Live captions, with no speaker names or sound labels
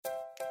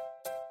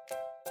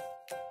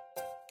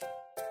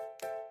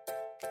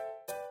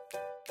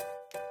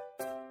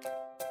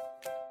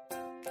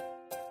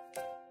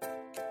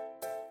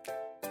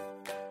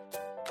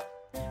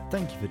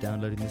Thank you for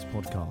downloading this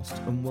podcast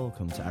and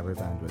welcome to Arrow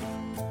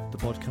Bandwidth, the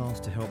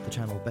podcast to help the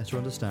channel better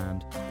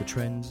understand the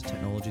trends,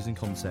 technologies and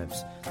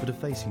concepts that are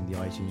facing the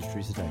IT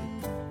industry today.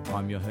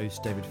 I'm your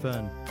host David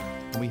Fern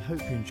and we hope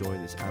you enjoy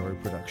this Arrow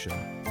production,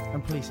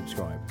 and please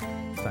subscribe.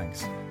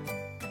 Thanks.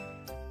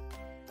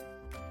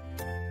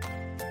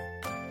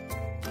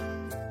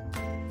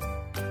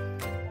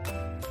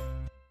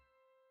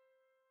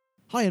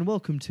 Hi and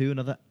welcome to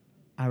another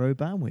Arrow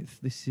Bandwidth.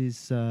 This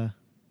is our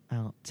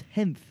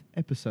 10th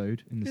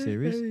episode in the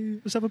series.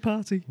 Let's have a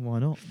party. Why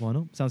not?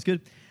 Sounds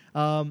good.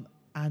 We're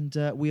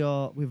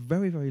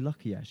very, very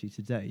lucky actually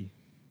today.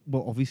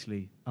 Well,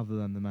 obviously, other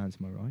than the man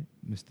to my right,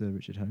 Mr.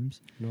 Richard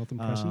Holmes. Northern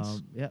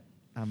Presence.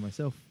 And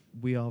myself.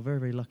 We are very,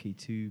 very lucky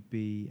to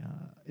be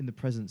in the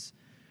presence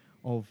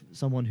of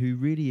someone who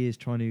really is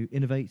trying to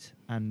innovate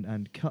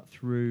and cut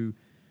through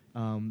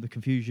the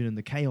confusion and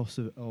the chaos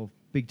of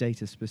big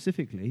data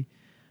specifically.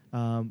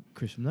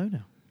 Chris from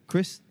KnowNow.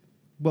 Chris,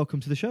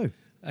 welcome to the show.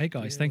 Hey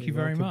guys, thank you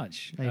very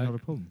much. Hey, not a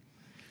problem.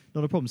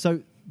 Not a problem.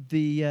 So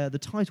the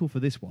title for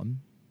this one,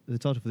 the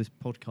title for this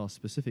podcast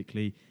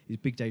specifically, is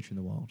Big Data in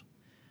the Wild.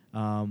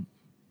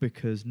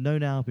 Because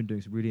KnowNow have been doing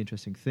some really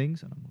interesting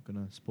things, and I'm not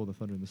going to spoil the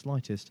thunder in the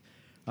slightest.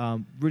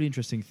 Really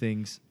interesting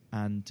things,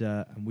 and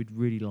we'd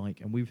really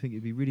like, and we think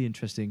it'd be really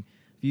interesting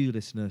for you, the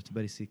listener, to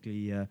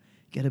basically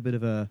get a bit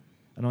of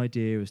an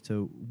idea as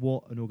to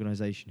what an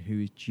organisation who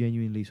is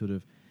genuinely sort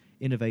of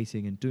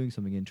innovating and doing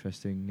something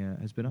interesting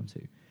has been up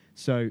to.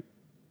 So,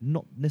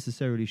 not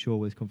necessarily sure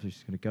where this conversation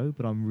is going to go,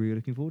 but I'm really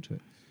looking forward to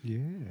it. Yeah.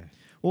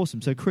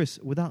 Awesome. So, Chris,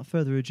 without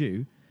further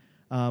ado,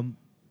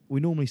 we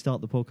normally start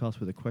the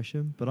podcast with a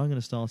question, but I'm going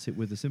to start it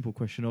with a simple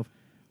question of,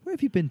 where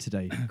have you been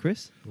today,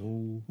 Chris?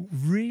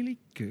 Really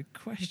good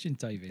question,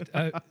 David.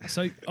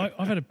 So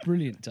I've had a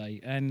brilliant day,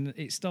 and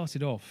it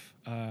started off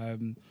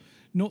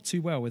not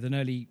too well with an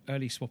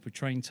early swap of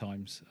train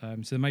times.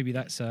 So maybe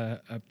that's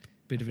a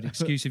bit of an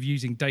excuse of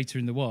using data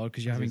in the wild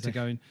because you're having to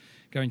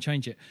go and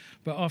change it.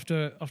 But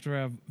after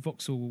our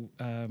Vauxhall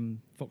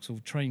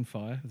train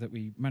fire that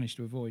we managed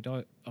to avoid,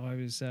 I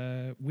was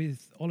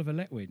with Oliver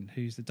Letwin,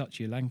 who's the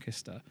Duchy of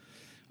Lancaster,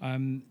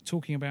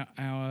 talking about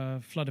our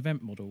flood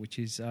event model, which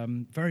is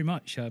very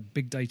much a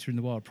big data in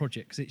the wild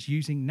project because it's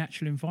using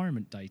natural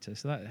environment data.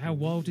 So how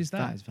wild is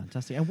that? That is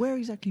fantastic. And where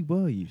exactly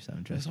were you? So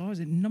interesting. So I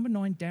was at number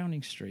 9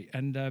 Downing Street,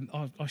 and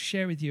I'll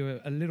share with you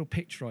a little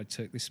picture I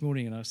took this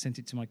morning, and I sent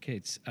it to my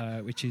kids,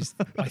 which is,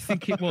 I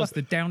think it was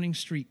the Downing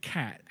Street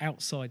cat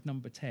outside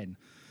number 10.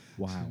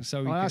 Wow.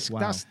 So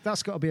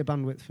that's got to be a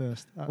bandwidth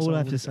first. That's all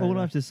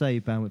I have to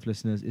say, bandwidth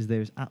listeners, is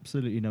there is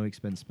absolutely no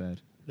expense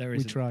spared. There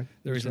isn't. We try.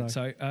 There isn't.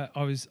 So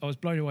I was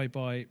blown away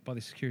by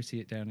the security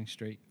at Downing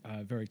Street.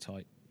 Very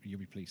tight. You'll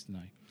be pleased to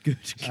know. Good.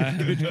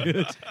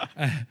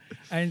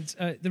 And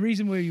the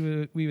reason we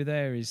were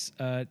there is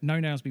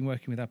KnowNow's been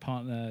working with our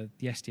partner,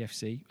 the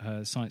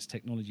STFC, Science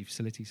Technology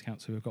Facilities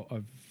Council, who've got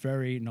a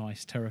very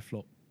nice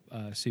teraflop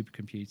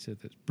supercomputer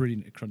that's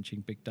brilliant at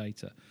crunching big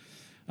data.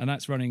 And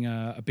that's running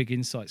a big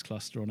insights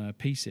cluster on a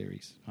P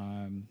series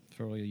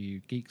for all you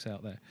geeks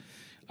out there.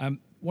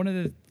 One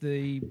of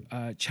the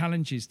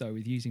challenges, though,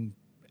 with using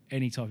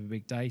any type of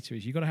big data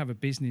is you've got to have a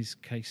business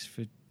case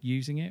for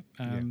using it.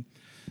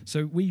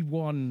 So we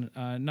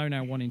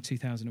KnowNow won in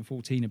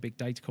 2014 a big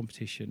data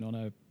competition on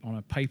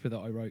a paper that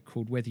I wrote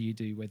called Whether You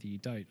Do, Whether You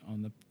Don't.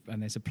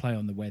 And there's a play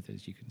on the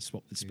weathers. You can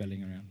swap the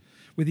spelling around.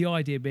 With the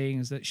idea being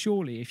is that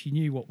surely if you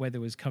knew what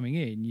weather was coming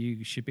in,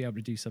 you should be able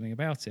to do something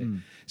about it.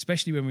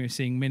 Especially when we were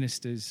seeing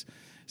ministers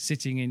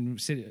sitting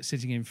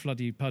in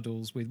flooded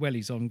puddles with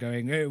wellies on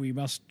going, oh, we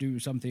must do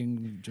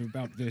something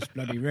about this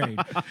bloody rain.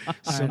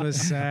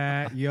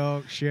 Somerset,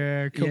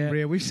 Yorkshire,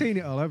 Cumbria. Yeah. We've seen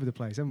it all over the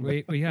place, haven't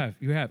we? We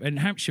have. And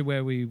Hampshire,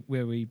 where we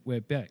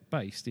were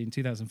based in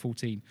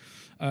 2014,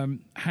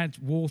 had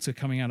water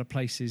coming out of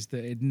places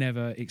that it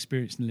never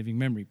experienced in living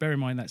memory. Bear in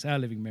mind, that's our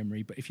living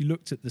memory. But if you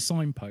looked at the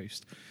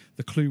signpost,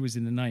 the clue was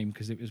in the name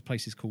because it was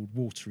places called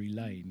Watery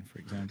Lane, for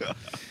example.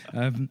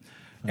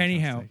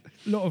 Anyhow,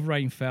 a lot of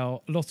rain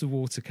fell, a lot of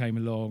water came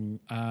along.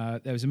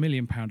 There was £1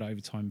 million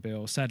overtime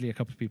bill. Sadly, a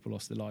couple of people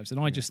lost their lives. And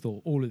I just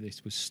thought all of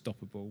this was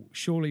stoppable.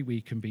 Surely we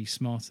can be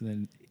smarter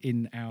than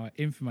in our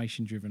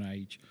information-driven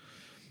age.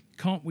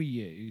 Can't we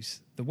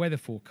use the weather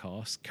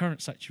forecast,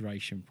 current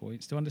saturation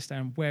points to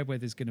understand where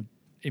weather's going to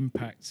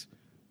impact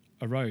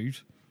a road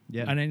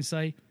and then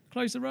say,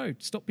 close the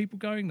road, stop people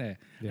going there.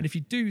 Yeah. And if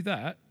you do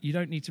that, you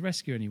don't need to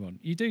rescue anyone.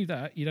 You do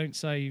that, you don't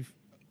save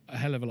a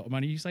hell of a lot of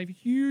money. You save a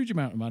huge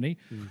amount of money.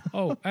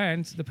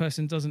 And the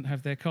person doesn't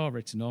have their car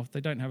written off.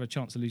 They don't have a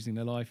chance of losing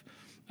their life.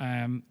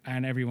 And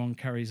everyone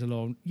carries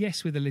along,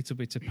 yes, with a little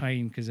bit of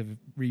pain because of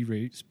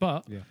reroutes,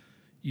 but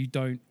you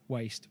don't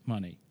waste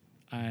money.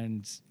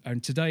 And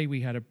today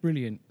we had a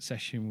brilliant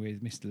session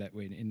with Mr.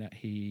 Letwin in that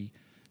he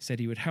said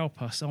he would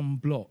help us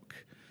unblock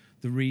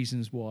the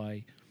reasons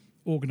why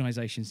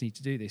organisations need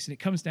to do this. And it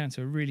comes down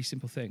to a really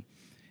simple thing.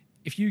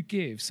 If you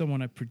give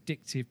someone a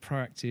predictive,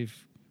 proactive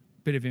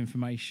bit of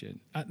information,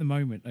 at the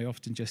moment they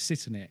often just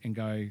sit on it and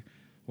go,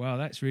 wow,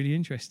 that's really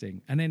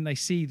interesting. And then they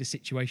see the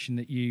situation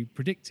that you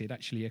predicted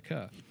actually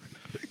occur.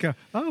 Go,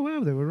 oh,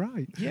 wow, they were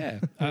right. Yeah.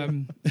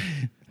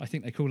 I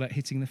think they call that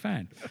hitting the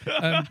fan.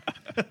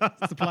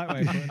 That's the polite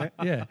way of putting it.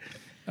 Yeah.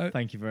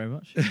 Thank you very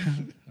much.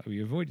 Oh,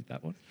 you avoided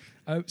that one.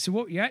 So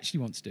what you actually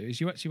want to do is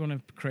you actually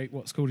want to create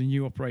what's called a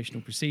new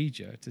operational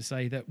procedure to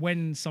say that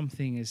when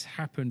something has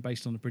happened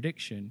based on a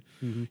prediction,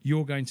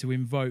 you're going to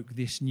invoke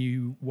this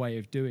new way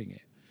of doing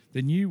it.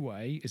 The new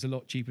way is a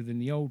lot cheaper than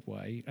the old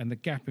way, and the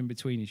gap in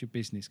between is your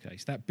business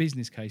case. That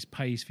business case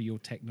pays for your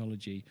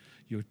technology,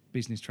 your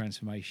business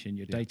transformation,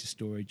 your data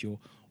storage, your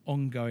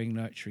ongoing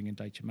nurturing and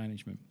data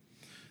management.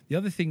 The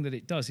other thing that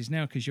it does is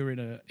now, because you're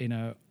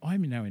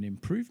I'm now in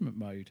improvement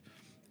mode,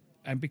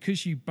 and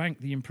because you bank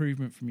the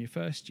improvement from your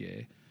first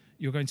year,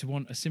 you're going to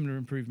want a similar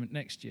improvement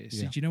next year.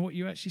 So do you know what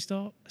you actually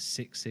start?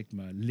 Six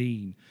Sigma,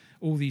 Lean,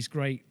 all these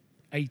great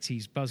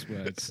 80s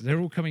buzzwords.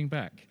 They're all coming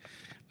back.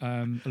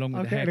 Along with I'm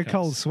the getting a haircuts.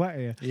 cold sweat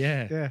here.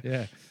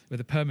 Yeah. With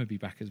the perma be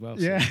back as well.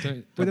 So Yeah,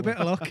 don't with a bit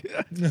of luck.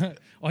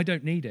 I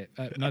don't need it.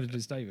 Neither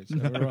does David. So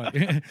all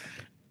right.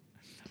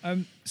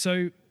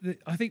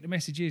 I think the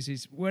message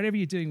is whatever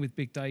you're doing with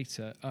big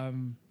data,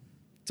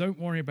 don't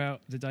worry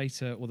about the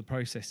data or the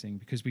processing,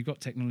 because we've got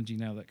technology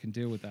now that can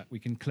deal with that. We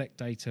can collect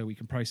data, we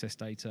can process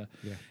data.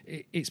 Yeah.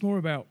 It's more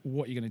about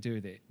what you're going to do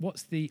with it.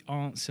 What's the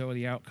answer or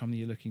the outcome that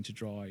you're looking to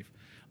drive?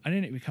 And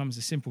then it becomes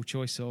a simple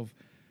choice of,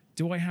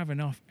 do I have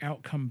enough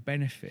outcome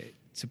benefit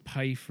to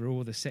pay for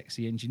all the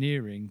sexy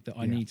engineering that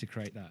I need to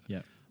create that?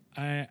 Yeah.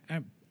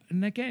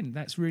 And again,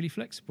 that's really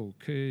flexible,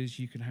 because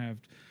you can have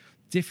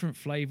different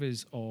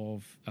flavors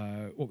of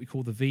what we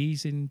call the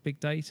V's in big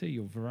data,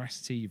 your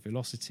veracity, your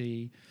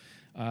velocity,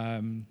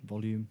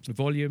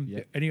 Volume.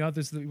 Yeah. Any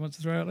others that we want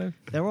to throw out there?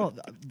 There are.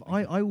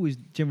 I always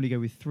generally go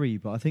with 3,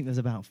 but I think there's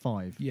about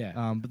 5.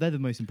 Yeah. But they're the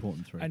most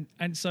important 3.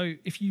 And so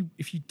if you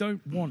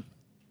don't want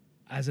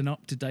as an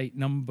up-to-date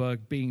number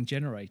being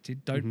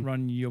generated, don't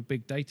run your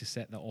big data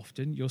set that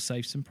often. You'll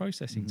save some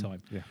processing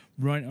time. Yeah.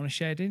 Run it on a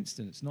shared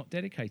instance, not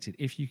dedicated,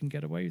 if you can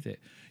get away with it.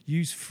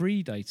 Use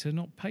free data,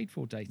 not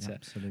paid-for data.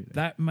 Absolutely.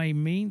 That may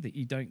mean that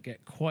you don't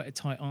get quite a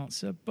tight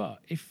answer, but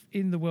if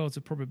in the worlds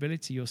of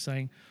probability you're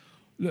saying,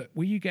 look,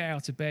 will you get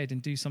out of bed and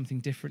do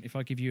something different if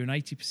I give you an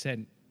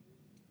 80%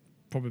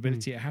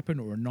 probability it happen,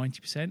 or a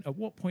 90%? At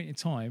what point in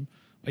time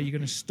are you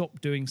going to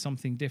stop doing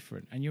something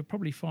different? And you'll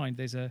probably find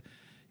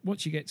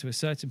once you get to a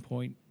certain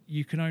point,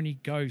 you can only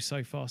go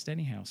so fast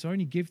anyhow. So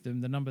only give them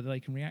the number that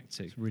they can react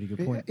to. That's a really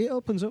good point. It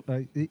opens up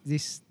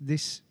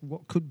this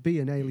what could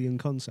be an alien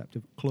concept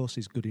of close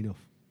is good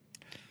enough.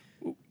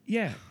 Well,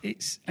 yeah,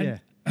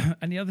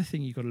 and the other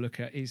thing you've got to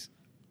look at is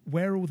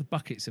where are all the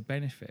buckets of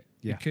benefit?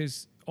 Yeah.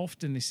 Because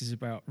often this is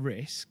about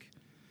risk.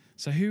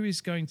 So who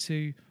is going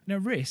to... Now,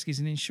 risk is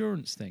an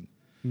insurance thing.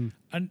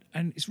 And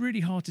it's really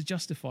hard to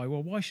justify,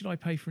 well, why should I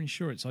pay for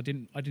insurance? I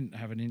didn't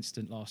have an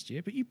incident last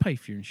year, but you pay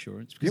for your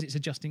insurance because it's a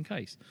just in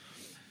case.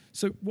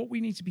 So what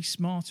we need to be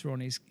smarter on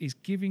is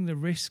giving the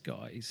risk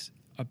guys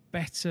a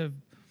better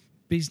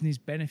business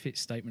benefit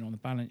statement on the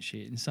balance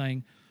sheet and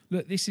saying,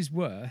 look, this is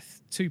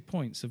worth 2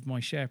 points of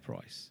my share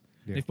price.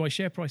 Yeah. If my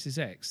share price is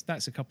X,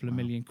 that's a couple of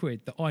million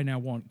quid that I now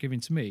want given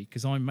to me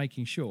because I'm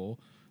making sure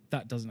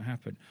that doesn't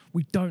happen.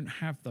 We don't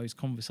have those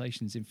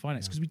conversations in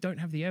finance because we don't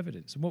have the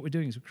evidence. And what we're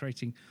doing is we're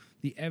creating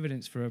the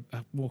evidence for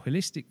a more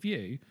holistic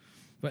view.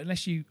 But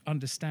unless you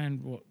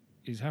understand what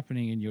is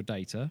happening in your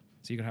data,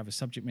 so you're going to have a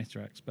subject matter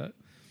expert,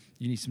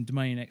 you need some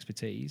domain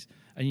expertise,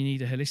 and you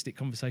need a holistic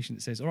conversation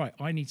that says, all right,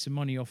 I need some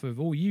money off of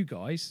all you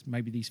guys,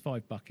 maybe these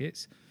 5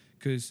 buckets,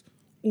 because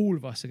all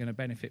of us are going to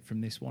benefit from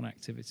this one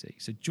activity.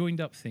 So joined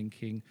up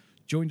thinking,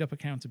 joined up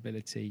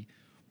accountability,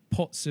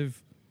 pots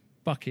of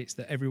buckets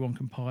that everyone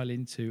can pile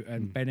into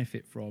and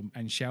benefit from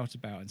and shout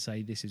about and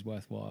say this is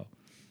worthwhile.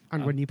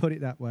 And when you put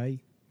it that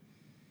way,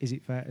 is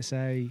it fair to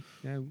say,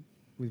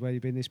 with where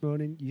you've been this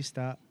morning, you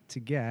start to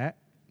get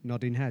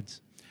nodding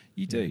heads?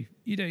 You do.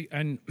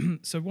 And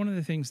so one of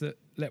the things that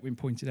Letwin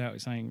pointed out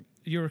is saying,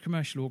 you're a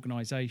commercial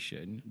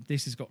organisation,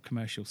 this has got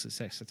commercial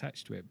success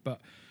attached to it, but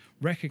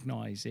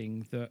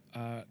recognising that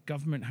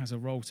government has a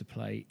role to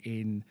play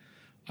in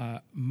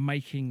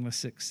making the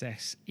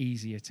success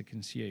easier to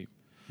consume.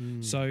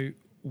 So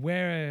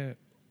where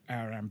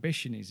our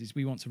ambition is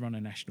we want to run a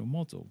national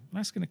model.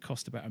 That's going to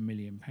cost about £1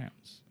 million.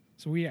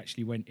 So we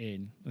actually went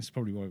in. That's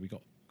probably why we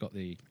got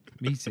the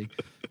meeting.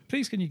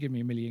 Please, can you give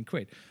me £1 million?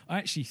 I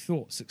actually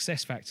thought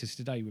success factors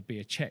today would be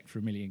a cheque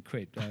for £1 million.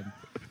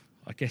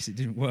 I guess it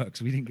didn't work,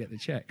 so we didn't get the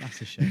cheque.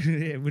 That's a shame.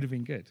 Yeah, it would have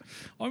been good.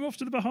 I'm off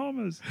to the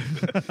Bahamas.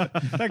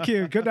 Thank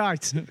you. Good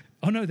night.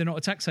 Oh no, they're not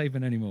a tax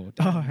haven anymore.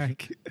 Oh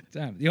heck!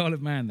 Damn, the Isle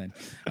of Man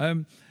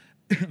then.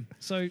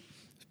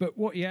 But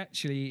what he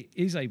actually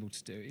is able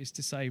to do is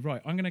to say,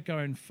 right, I'm going to go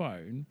and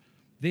phone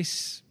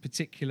this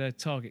particular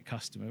target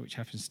customer, which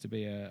happens to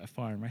be a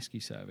fire and rescue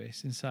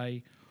service, and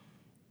say,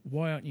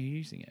 why aren't you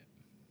using it?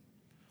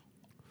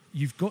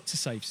 You've got to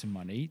save some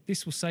money.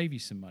 This will save you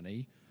some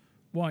money.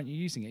 Why aren't you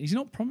using it? He's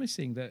not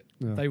promising that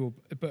they will,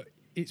 but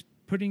it's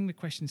putting the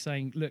question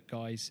saying, look,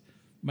 guys,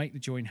 make the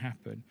join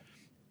happen.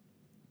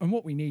 And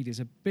what we need is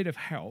a bit of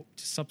help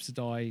to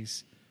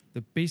subsidise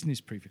the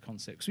business proof of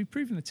concept, because we've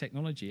proven the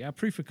technology. Our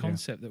proof of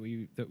concept that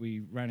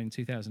we ran in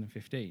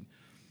 2015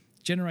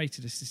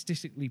 generated a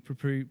statistically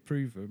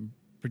proven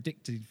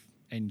predictive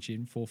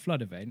engine for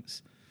flood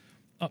events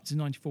up to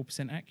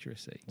 94%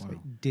 accuracy. So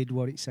it did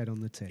what it said on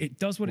the tin. It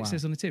does what it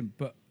says on the tin,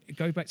 but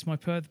go back to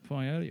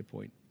my earlier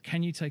point.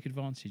 Can you take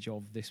advantage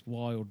of this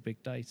wild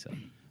big data?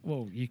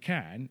 Well, you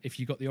can if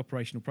you've got the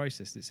operational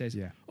process that says,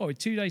 oh, in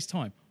 2 days'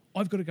 time,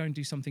 I've got to go and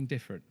do something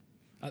different.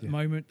 At the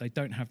moment, they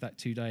don't have that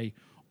 2 day,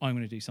 I'm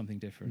going to do something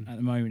different. At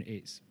the moment,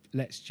 it's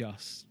let's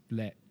just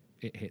let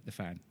it hit the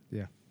fan.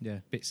 Yeah.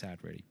 Bit sad,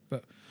 really.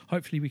 But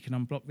hopefully we can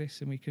unblock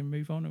this and we can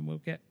move on and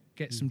we'll get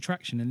some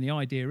traction. And the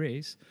idea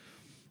is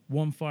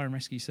one fire and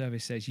rescue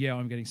service says, yeah,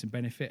 I'm getting some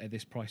benefit at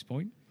this price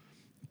point.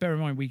 Bear in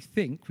mind, we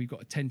think we've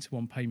got a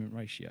 10-to-1 payment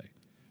ratio.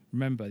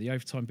 Remember, the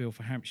overtime bill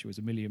for Hampshire was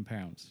 £1 million.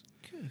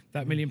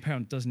 That £1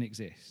 million doesn't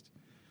exist.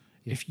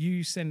 Yeah. If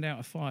you send out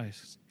a fire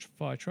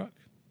truck,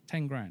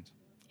 10 grand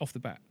off the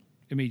bat,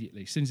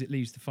 immediately, as soon as it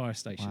leaves the fire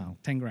station,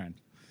 10 grand.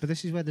 But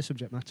this is where the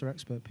subject matter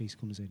expert piece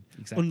comes in.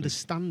 Exactly.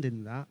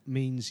 Understanding that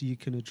means you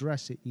can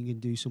address it, you can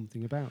do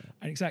something about it.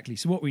 And exactly.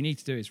 So what we need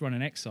to do is run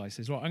an exercise.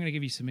 Says, right, I'm going to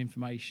give you some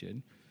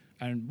information,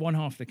 and one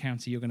half of the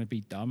county you're going to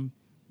be dumb,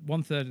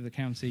 1/3 of the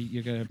county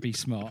you're going to be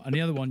smart, and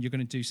the other one you're going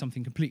to do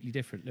something completely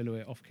different, a little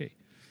bit off key.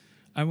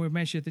 And we'll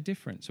measure the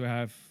difference. We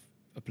have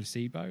a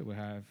placebo, we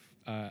have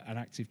an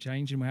active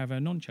change, and we have a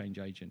non-change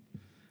agent.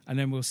 And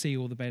then we'll see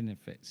all the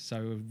benefits.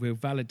 So we'll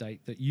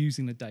validate that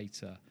using the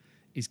data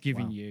is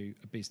giving you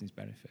a business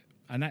benefit.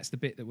 And that's the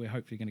bit that we're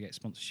hopefully going to get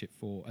sponsorship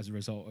for as a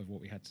result of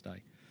what we had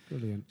today.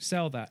 Brilliant.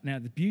 Sell that. Now,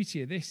 the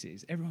beauty of this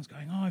is everyone's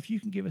going, oh, if you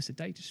can give us a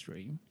data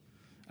stream,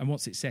 and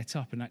once it's set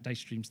up and that data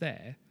stream's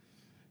there,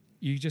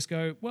 you just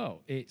go,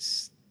 well,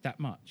 it's that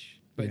much.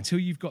 But until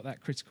you've got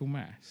that critical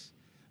mass,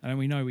 and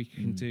we know we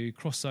can do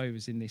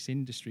crossovers in this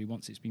industry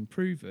once it's been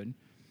proven,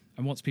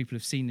 and once people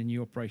have seen the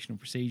new operational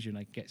procedure and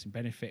they get some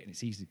benefit and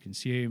it's easy to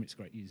consume, it's a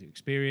great user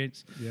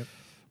experience. Yep.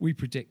 We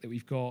predict that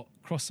we've got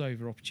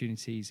crossover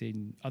opportunities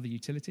in other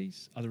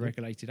utilities, other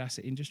regulated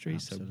asset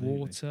industries, Absolutely. so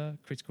water,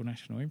 critical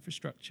national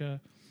infrastructure.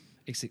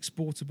 It's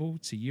exportable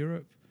to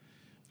Europe.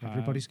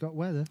 Everybody's got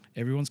weather.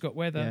 Everyone's got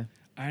weather.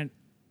 And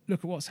look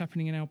at what's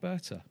happening in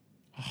Alberta.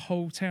 A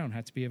whole town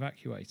had to be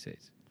evacuated.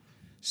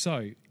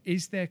 So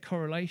is there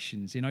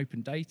correlations in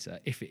open data,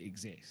 if it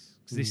exists?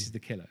 Because this is the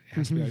killer. It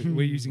has to be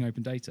we're using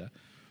open data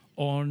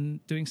on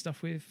doing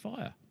stuff with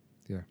fire.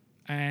 Yeah.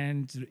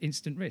 And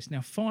instant risk.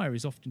 Now, fire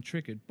is often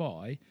triggered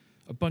by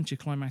a bunch of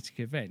climatic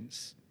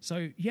events.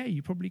 So, yeah,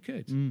 you probably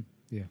could.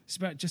 Yeah. It's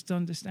about just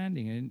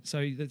understanding. And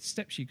so the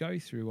steps you go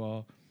through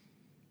are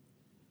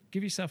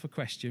give yourself a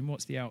question,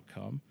 what's the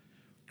outcome?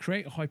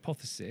 Create a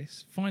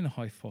hypothesis, find the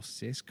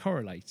hypothesis,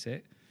 correlate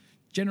it,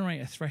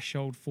 generate a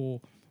threshold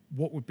for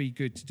what would be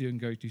good to do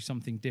and go do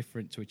something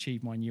different to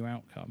achieve my new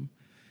outcome,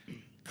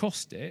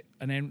 cost it,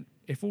 and then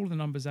if all the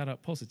numbers add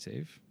up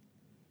positive,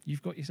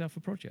 you've got yourself a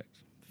project.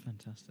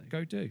 Fantastic.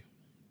 Go do.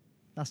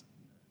 That's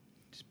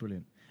just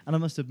brilliant. And I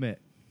must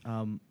admit,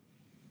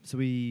 so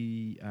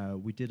we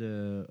did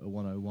a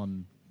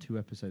 101 2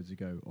 episodes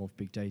ago of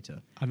big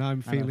data. And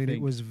I'm feeling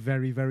it was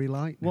very, very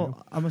light now.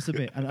 Well, I must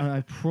admit, and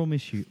I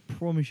promise you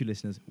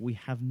listeners, we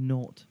have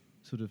not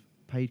sort of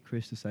paid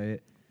Chris to say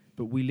it,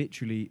 but we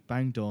literally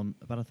banged on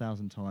about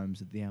 1,000 times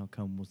that the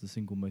outcome was the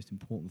single most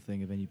important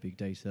thing of any big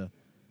data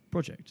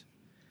project.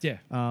 Yeah.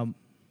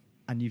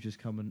 And you've just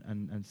come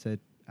and said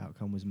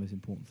outcome was the most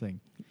important thing.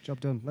 Job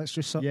done. Let's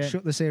just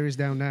shut the series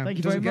down now. Thank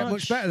you Doesn't very get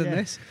much better than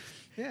this.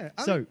 Yeah.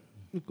 So,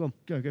 go on.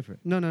 Go for it.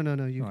 No.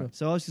 You Right. go.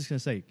 So I was just going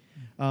to say,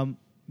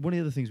 one of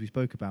the other things we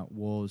spoke about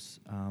was,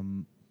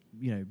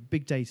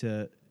 big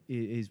data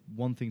is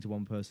one thing to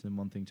one person and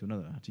one thing to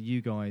another. To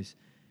you guys,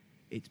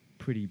 it's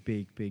pretty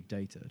big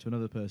data. To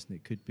another person,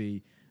 it could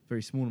be a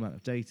very small amount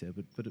of data,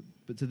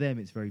 but to them,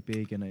 it's very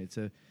big, and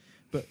so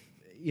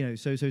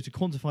to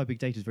quantify big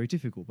data is very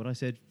difficult. But I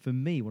said, for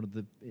me, one of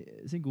the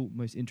single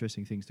most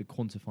interesting things to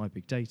quantify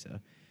big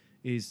data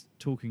is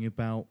talking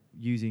about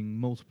using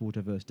multiple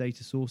diverse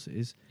data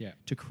sources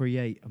to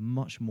create a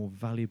much more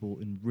valuable,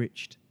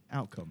 enriched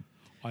outcome.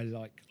 I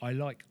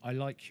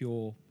like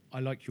your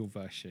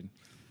version.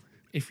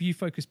 If you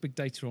focus big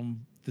data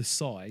on the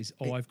size,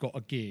 I've got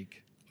a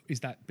gig.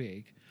 Is that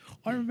big?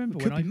 I remember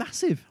It could be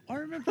massive. I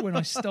remember when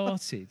I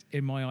started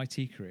in my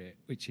IT career,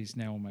 which is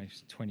now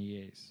almost 20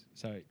 years.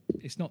 So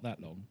it's not that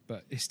long,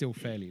 but it's still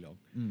fairly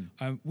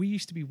long. We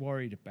used to be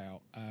worried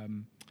about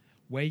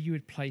where you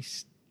would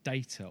place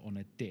data on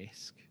a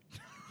disk.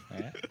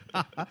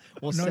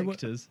 Or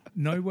sectors.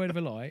 No word of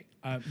a lie.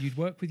 You'd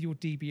work with your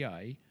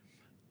DBA,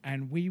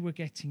 and we were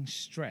getting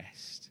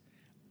stressed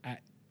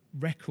at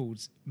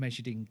records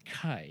measured in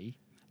K,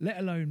 let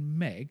alone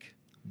meg.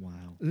 Wow.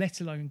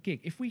 Let alone gig.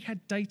 If we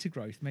had data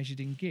growth measured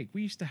in gig,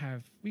 we used to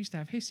have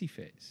hissy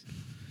fits.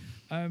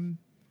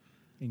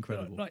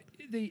 Incredible. Like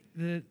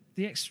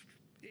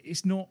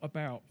it's not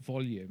about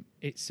volume.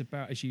 It's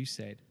about, as you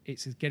said,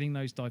 it's getting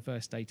those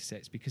diverse data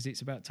sets, because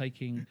it's about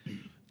taking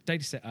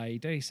data set A,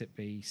 data set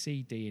B,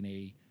 C, D, and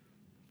E,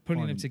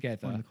 pulling them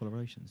together, find the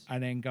correlations.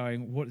 and then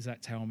going, what does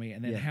that tell me?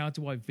 And then Yeah. how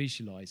do I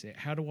visualize it?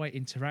 How do I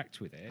interact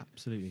with it?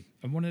 Absolutely.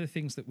 And one of the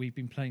things that we've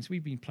been playing, so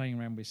we've been playing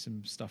around with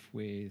some stuff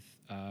with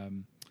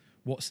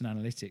Watson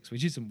Analytics,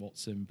 which isn't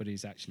Watson, but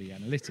is actually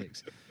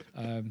analytics.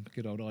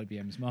 Good old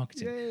IBM's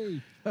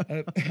marketing.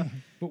 Yay!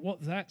 But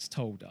what that's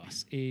told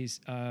us is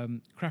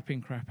crap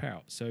in, crap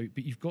out. So,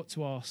 but you've got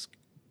to ask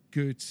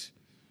good,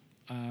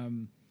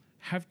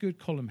 have good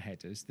column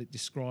headers that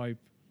describe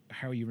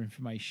how your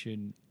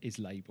information is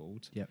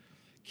labelled. Yep.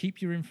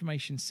 Keep your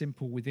information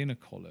simple within a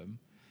column.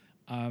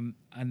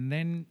 And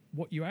then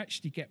what you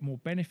actually get more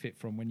benefit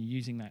from when you're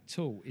using that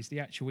tool is the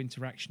actual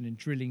interaction and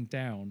drilling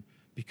down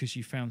because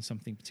you found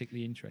something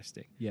particularly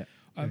interesting. Yeah.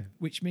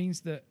 Which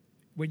means that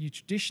when you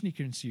traditionally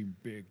consume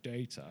big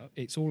data,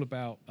 it's all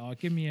about,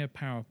 give me a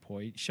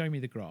PowerPoint, show me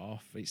the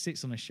graph, it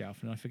sits on a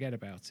shelf and I forget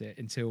about it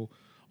until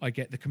I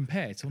get the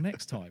compare till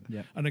next time.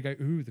 Yeah. And I go,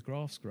 ooh, the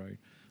graph's grown.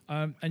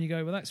 And you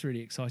go, well, that's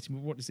really exciting,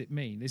 but what does it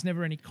mean? There's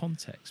never any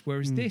context.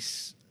 Whereas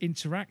this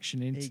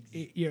interaction,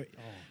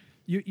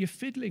 you're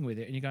fiddling with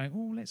it and you're going,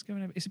 oh, let's go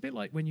and have it. It's a bit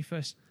like when you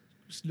first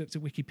looked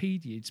at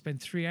Wikipedia, you'd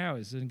spend 3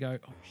 hours and go,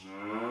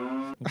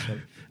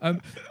 sorry.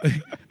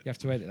 You have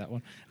to edit that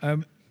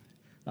one.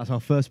 That's our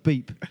first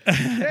beep.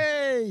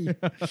 Hey!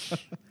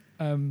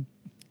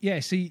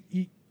 So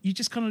you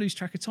just kind of lose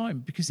track of time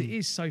because it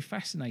is so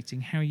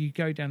fascinating how you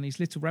go down these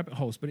little rabbit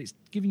holes, but it's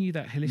giving you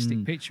that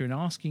holistic picture and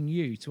asking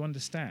you to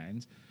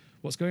understand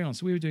what's going on.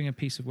 So we were doing a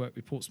piece of work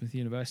with Portsmouth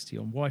University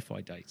on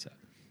Wi-Fi data.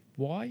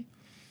 Why?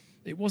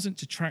 It wasn't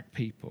to track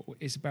people.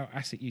 It's about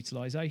asset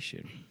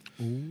utilisation.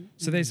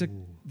 So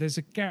there's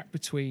a gap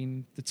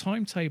between the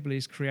timetable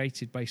is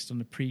created based on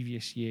the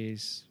previous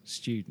year's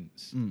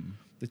students.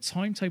 The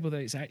timetable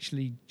that is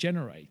actually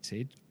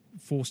generated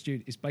for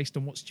students is based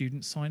on what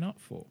students sign up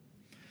for.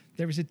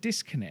 There is a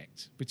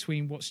disconnect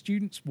between what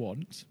students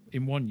want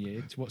in 1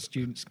 year to what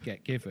students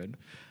get given.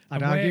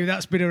 I'd argue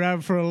that's been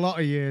around for a lot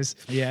of years.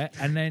 Yeah,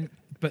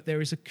 but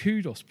there is a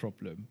kudos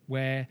problem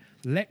where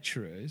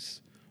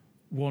lecturers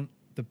want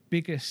the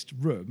biggest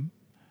room,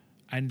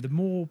 and the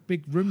more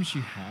big rooms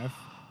you have,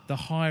 the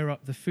higher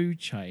up the food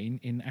chain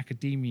in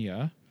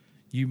academia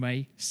you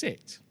may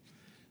sit.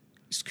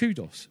 It's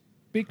kudos.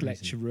 Big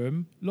lecture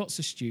room, lots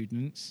of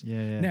students.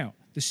 Yeah. Now,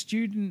 the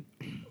student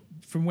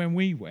from when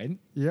we went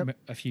Yep.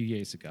 a few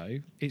years ago,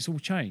 it's all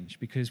changed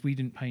because we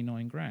didn't pay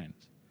 $9,000.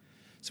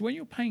 So when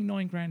you're paying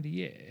 $9,000 a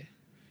year,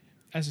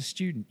 as a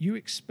student, you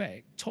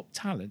expect top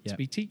talent to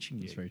be teaching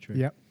you. That's very true.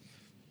 Yep.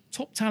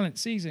 Top talent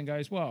sees it and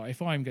goes, well,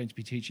 if I'm going to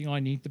be teaching, I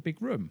need the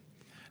big room.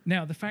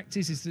 Now, the fact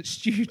is that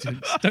students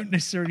don't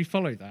necessarily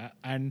follow that.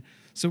 And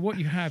so what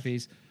you have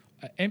is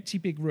empty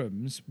big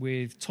rooms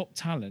with top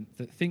talent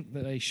that think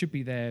that they should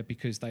be there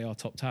because they are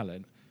top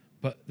talent,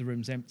 but the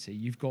room's empty.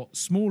 You've got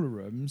smaller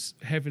rooms,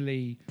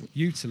 heavily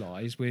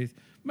utilised with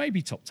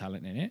maybe top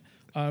talent in it,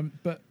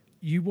 but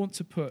you want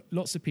to put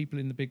lots of people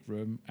in the big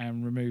room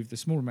and remove the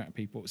small amount of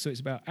people. So it's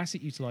about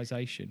asset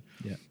utilisation.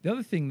 Yeah. The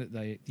other thing that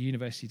the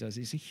university does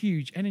is a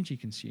huge energy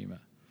consumer.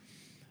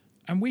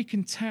 And we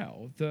can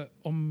tell that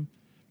on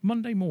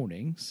Monday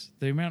mornings,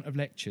 the amount of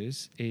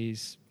lectures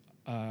is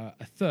a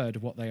third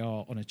of what they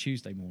are on a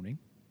Tuesday morning.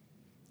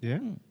 Yeah.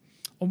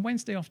 On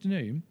Wednesday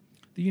afternoon,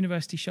 the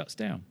university shuts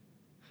down.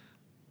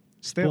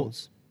 Still.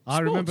 Sports. I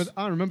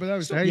remember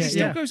those Still- days. yeah,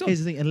 still Yeah. goes on. Here's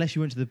the thing: unless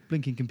you went to the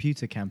blinking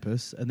computer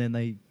campus, and then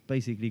they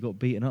basically got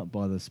beaten up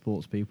by the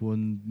sports people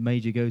and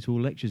made you go to all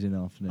lectures in the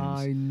afternoons.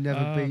 I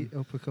never beat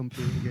up a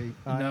computer geek.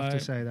 I No. have to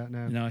say that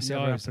now. No, see,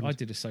 Never I happened.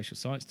 did a social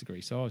science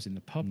degree, so I was in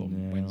the pub on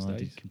Yeah, I Wednesdays.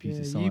 did computer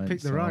Yeah, science. you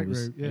picked the so I right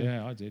was- route. Yeah.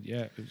 Yeah. I did.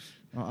 Yeah, it was,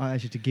 I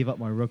actually had to give up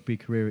my rugby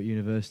career at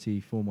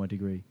university for my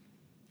degree.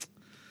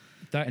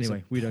 that is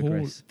Anyway, we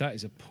digress. That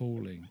is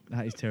appalling.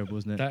 That is terrible,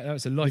 isn't it? That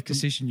was a life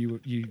decision. You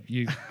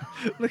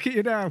Look at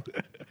you now.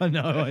 I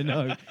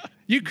know.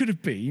 you could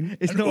have been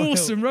It's an not help-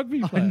 awesome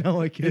rugby I player.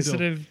 know I could instead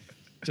have. of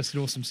just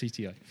an awesome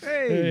CTO.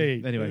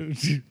 Hey.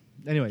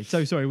 Anyway,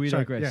 so sorry, we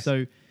Sorry, digress. yes.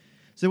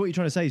 So what you're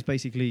trying to say is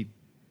basically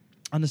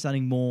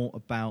understanding more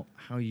about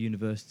how your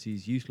university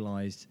is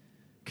utilised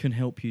can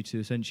help you to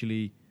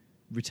essentially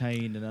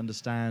retain and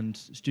understand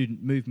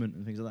student movement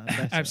and things like that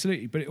better.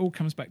 Absolutely, but it all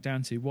comes back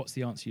down to what's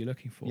the answer you're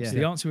looking for. Yeah. So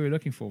the answer we were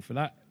looking for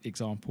that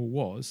example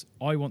was,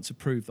 I want to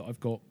prove that I've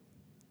got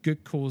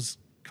good cause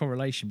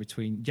correlation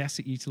between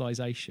asset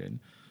utilisation,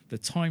 the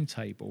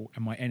timetable,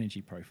 and my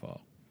energy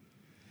profile.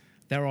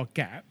 There are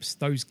gaps.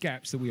 Those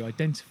gaps that we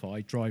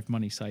identify drive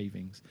money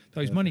savings.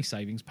 Those money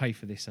savings pay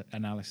for this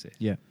analysis.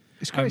 Yeah.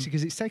 It's crazy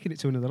because it's taken it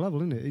to another level,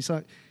 isn't it? It's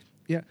like,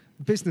 yeah,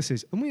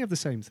 businesses, and we have the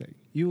same thing.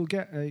 You will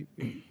get a,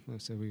 well,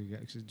 so we will get,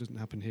 because it doesn't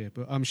happen here,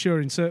 but I'm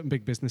sure in certain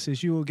big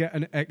businesses, you will get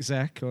an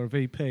exec or a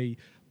VP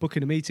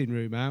booking a meeting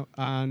room out,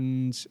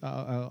 and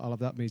I'll have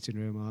that meeting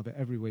room. I'll have it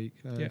every week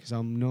because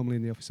I'm normally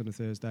in the office on a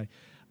Thursday,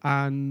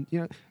 and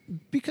you know,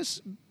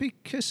 because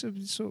of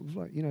sort of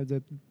like, you know,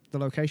 the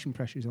location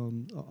pressures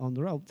on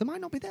the road, they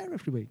might not be there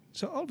every week.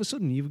 So all of a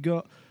sudden, you've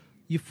got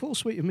your full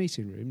suite of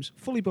meeting rooms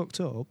fully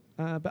booked up,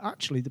 but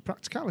actually the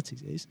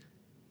practicalities is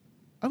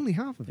only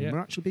half of them Yeah. are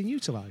actually being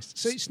utilised.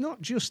 So it's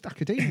not just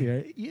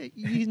academia. You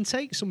can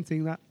take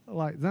something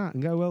like that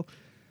and go, well,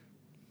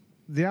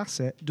 the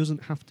asset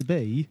doesn't have to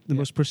be the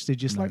most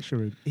prestigious lecture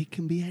room. It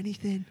can be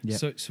anything. Yeah.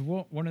 So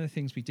one of the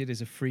things we did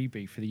as a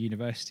freebie for the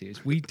university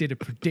is we did a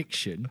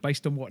prediction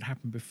based on what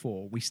happened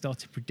before. We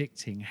started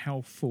predicting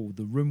how full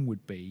the room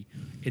would be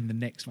in the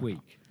next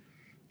week.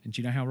 And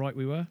do you know how right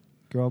we were?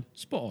 Go on.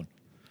 Spot on.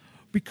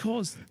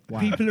 Because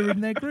people are in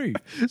their groove.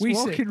 It's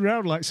walking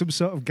around like some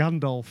sort of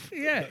Gandalf.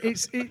 Yeah,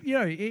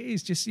 it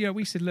is just,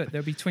 we said, look,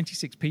 there'll be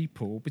 26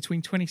 people.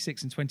 Between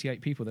 26 and 28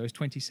 people, there was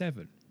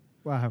 27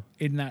 Wow.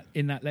 in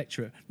that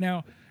lecture.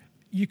 Now,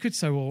 you could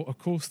say, well, of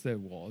course there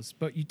was,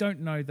 but you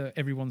don't know that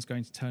everyone's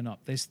going to turn up.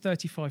 There's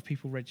 35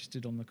 people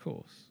registered on the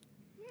course.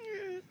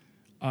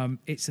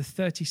 It's a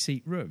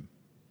 30-seat room.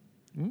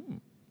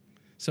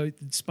 So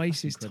the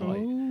space is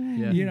tight.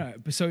 Yeah.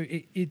 But so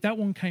that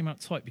one came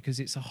out tight because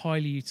it's a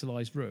highly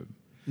utilised room.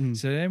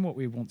 So then what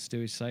we want to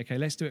do is say, okay,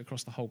 let's do it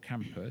across the whole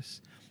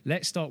campus.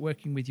 Let's start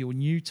working with your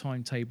new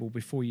timetable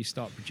before you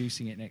start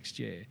producing it next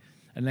year.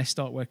 And let's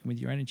start working with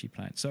your energy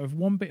plan. So of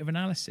one bit of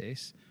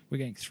analysis, we're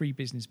getting 3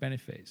 business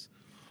benefits,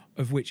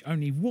 of which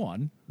only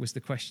one was the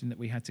question that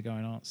we had to go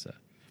and answer.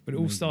 But it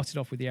all started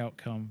off with the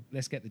outcome.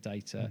 Let's get the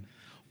data.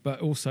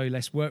 But also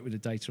let's work with the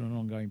data on an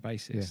ongoing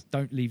basis. Yeah.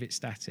 Don't leave it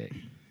static.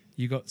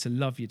 You got to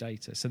love your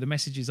data. So the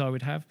messages I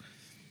would have,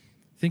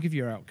 think of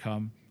your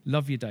outcome,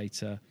 love your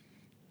data,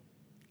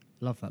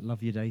 Love that.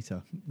 Love your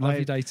data. love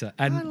your data,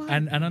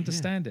 and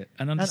understand it,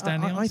 and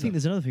understand the answer. I think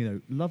there's another thing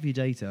though. Love your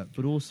data,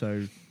 but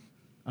also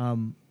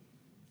don't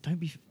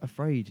be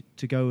afraid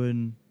to go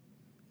and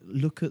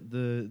look at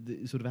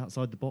the sort of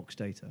outside the box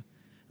data.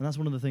 And that's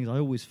one of the things I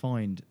always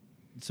find.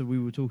 So we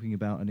were talking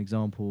about an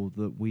example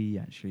that we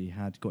actually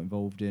had got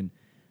involved in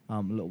a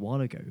little while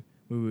ago.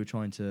 We were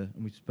trying to,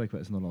 and we spoke about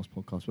this in the last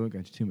podcast. We won't go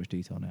into too much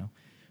detail now,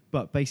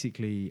 but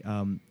basically,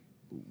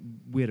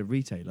 we had a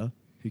retailer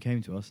who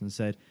came to us and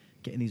said,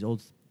 getting these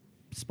odd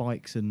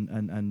spikes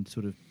and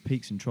sort of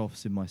peaks and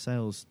troughs in my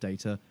sales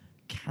data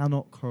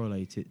cannot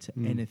correlate it to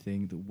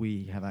anything that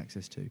we have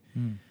access to.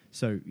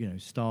 So,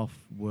 staff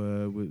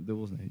there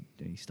wasn't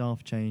any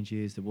staff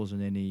changes, there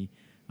wasn't any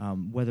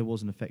weather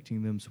wasn't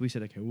affecting them. So we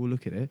said, okay, we'll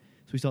look at it.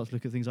 So we started to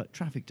look at things like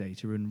traffic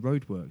data and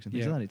roadworks and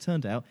things like that. It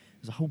turned out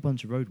there's a whole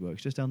bunch of roadworks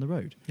just down the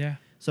road. Yeah.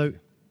 So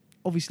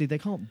obviously they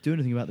can't do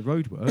anything about the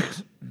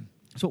roadworks.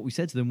 So what we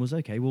said to them was,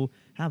 okay, well,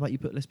 how about you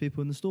put less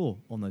people in the store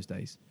on those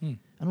days? And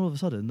all of a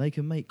sudden they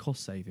can make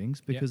cost savings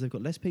because they've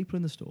got less people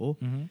in the store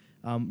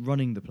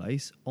running the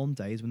place on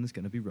days when there's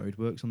going to be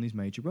roadworks on these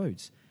major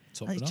roads.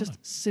 And it's just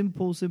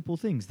simple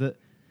things that,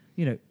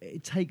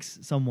 it takes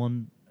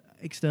someone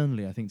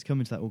externally, I think, to come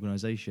into that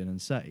organisation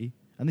and say,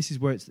 and this is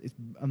where it's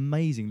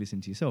amazing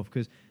listening to yourself,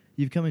 because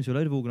you've come into a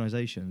load of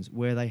organisations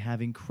where they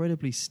have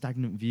incredibly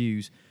stagnant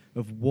views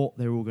of what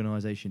their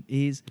organisation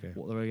is,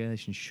 what their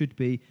organisation should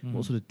be,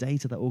 what sort of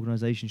data that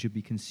organisation should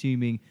be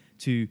consuming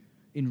to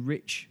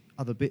enrich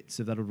other bits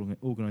of that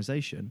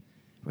organisation.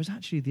 Whereas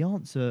actually the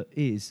answer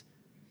is,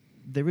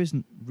 there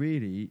isn't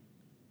really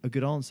a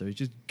good answer. It's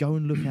just go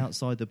and look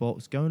outside the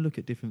box, go and look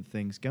at different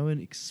things, go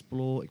and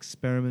explore,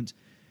 experiment.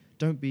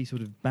 Don't be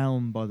sort of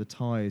bound by the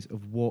ties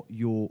of what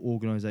your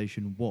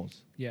organisation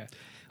was. Yeah.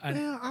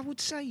 Well, I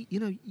would say,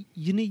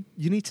 you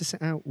need to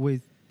set out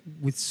with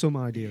some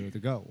idea of the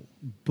goal.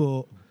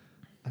 But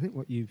I think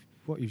what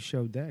you've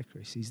showed there,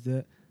 Chris, is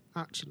that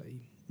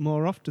actually,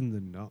 more often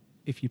than not,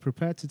 if you're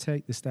prepared to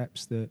take the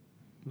steps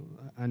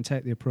and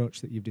take the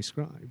approach that you've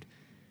described,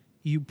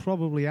 you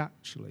probably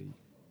actually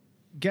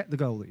get the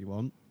goal that you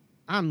want,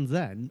 and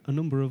then a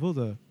number of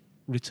other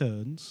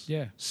returns,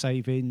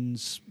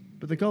 savings,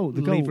 but the goal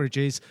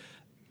leverages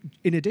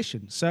in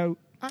addition. So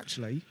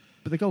actually,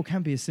 but the goal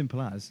can be as simple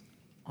as,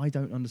 I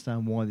don't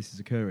understand why this is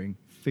occurring,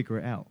 figure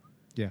it out.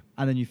 Yeah.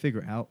 And then you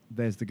figure it out,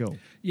 there's the goal.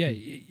 Yeah,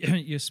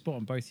 you're spot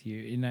on, both of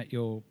you, in that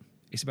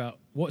it's about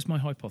what's my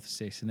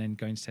hypothesis and then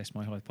going to test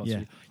my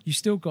hypothesis. Yeah. You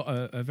still got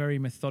a very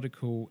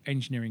methodical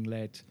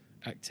engineering-led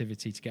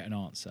activity to get an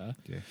answer.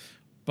 Yeah.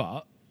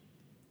 But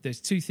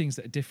there's 2 things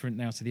that are different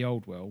now to the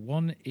old world.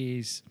 One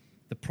is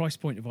the price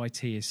point of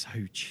IT is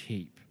so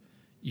cheap.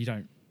 You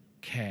don't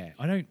care.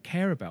 I don't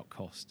care about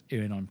cost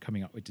when I'm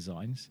coming up with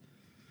designs.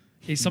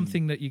 It's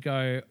something that you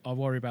go, I'll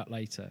worry about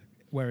later.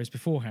 Whereas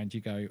beforehand,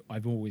 you go,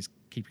 I'm always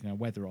keeping a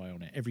weather eye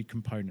on it. Every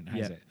component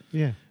has it.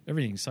 Yeah.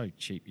 Everything's so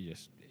cheap.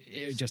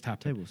 It just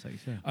happens. Table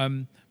stakes, yeah.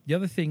 The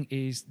other thing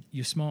is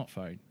your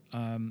smartphone.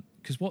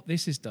 Because what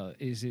this has done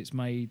is it's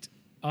made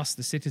us,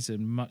 the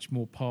citizen, much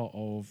more part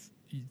of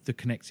the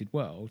connected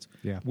world.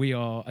 Yeah. We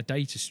are a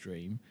data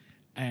stream,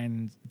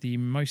 and the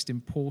most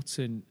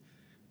important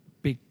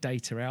big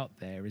data out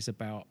there is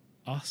about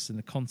us and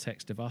the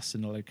context of us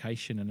and the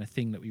location and a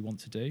thing that we want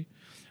to do.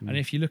 And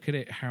if you look at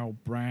it, how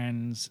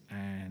brands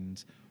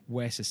and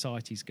where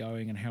society's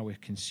going and how we're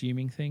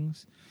consuming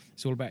things,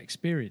 it's all about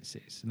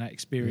experiences, and that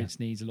experience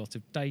needs a lot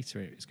of data.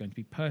 It's going to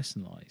be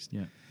personalized.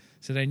 Yeah.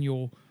 So then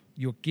your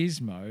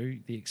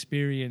gizmo, the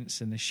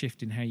experience and the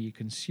shift in how you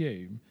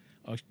consume,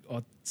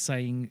 are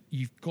saying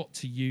you've got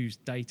to use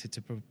data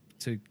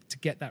to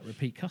get that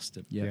repeat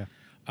custom. Yeah.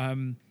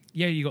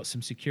 You got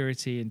some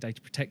security and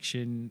data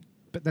protection.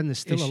 But then there's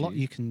still a lot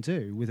issues. you can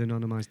do with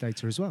anonymized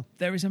data as well.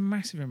 There is a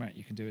massive amount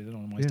you can do with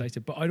anonymized data,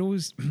 but I'd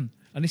always, and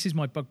this is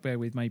my bugbear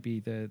with maybe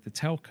the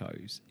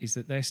telcos, is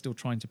that they're still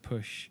trying to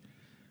push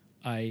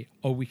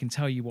we can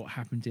tell you what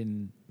happened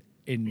in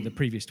the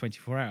previous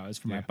 24 hours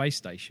from our base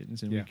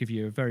stations, and we'll give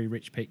you a very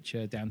rich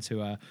picture down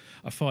to a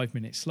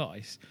 5-minute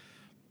slice.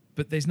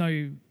 But there's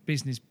no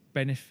business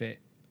benefit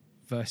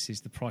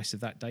versus the price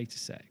of that data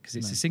set, because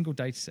it's a single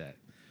data set.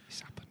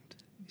 It's happened.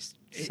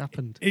 It's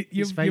happened.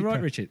 You're It's vapor.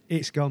 right, Richard.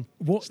 It's gone.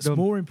 What's It's done.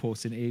 more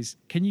important is,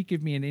 can you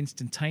give me an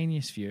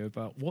instantaneous view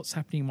about what's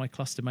happening in my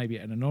cluster, maybe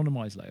at an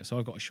anonymized layer? So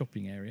I've got a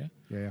shopping area.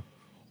 Yeah.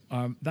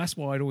 That's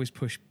why I'd always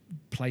push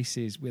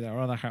places with our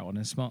other hat on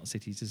as smart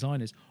cities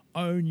designers,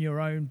 own your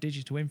own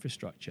digital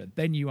infrastructure.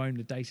 Then you own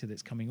the data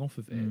that's coming off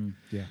of it.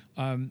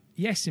 Yeah.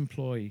 Yes,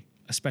 employ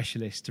a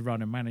specialist to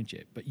run and manage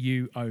it, but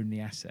you own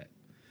the asset.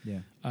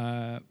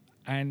 Yeah.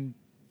 And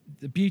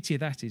the beauty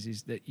of that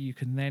is that you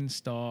can then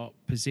start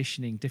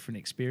positioning different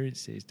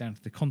experiences down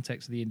to the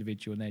context of the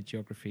individual and their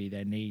geography,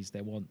 their needs,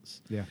 their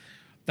wants. Yeah.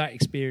 That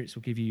experience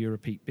will give you your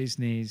repeat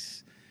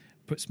business,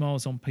 put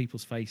smiles on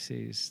people's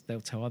faces.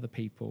 They'll tell other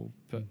people,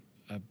 put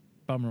a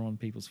bummer on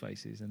people's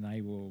faces, and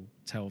they will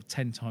tell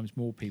 10 times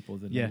more people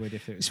than they would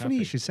if it was It's funny you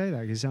happy. should say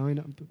that, because I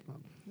mean,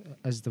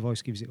 as the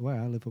voice gives it away,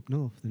 I live up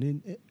north, and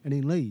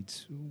in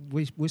Leeds,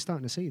 we're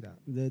starting to see that.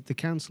 The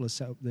council has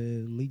set up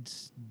the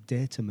Leeds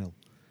data mill.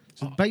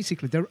 So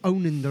basically, they're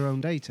owning their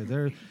own data.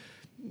 They're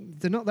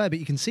not there, but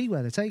you can see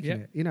where they're taking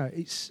it. You know,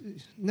 it's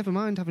never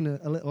mind having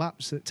a little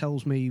apps that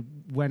tells me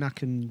when I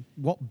can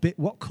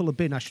what colour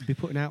bin I should be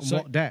putting out on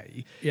what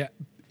day. Yeah.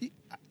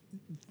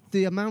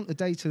 The amount of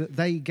data that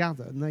they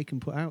gather and they can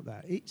put out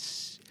there,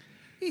 it's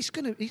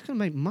gonna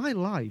make my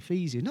life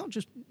easier. Not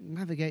just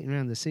navigating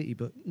around the city,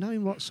 but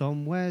knowing what's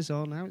on, where's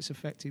on, how it's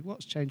affected,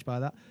 what's changed by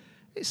that.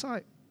 It's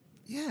like,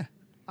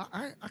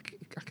 I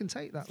can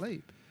take that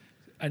leap.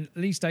 And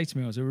Leeds Data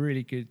Mill is a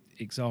really good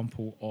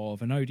example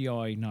of an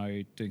ODI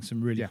node doing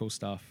some really cool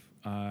stuff.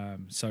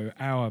 So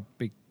our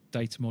big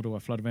data model, our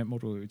flood event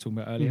model that we were talking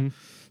about earlier,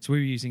 so we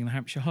were using the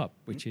Hampshire Hub,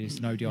 which is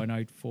an ODI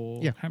node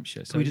for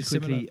Hampshire. So Can we just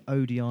quickly,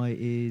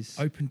 ODI is...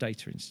 Open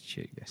Data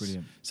Institute. Yes.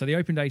 Brilliant. So the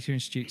Open Data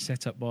Institute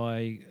set up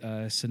by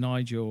Sir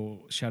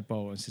Nigel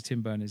Shadbolt and Sir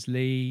Tim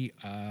Berners-Lee.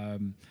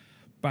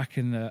 Back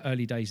in the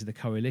early days of the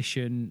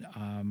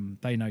coalition,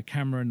 they know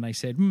Cameron. They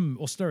said,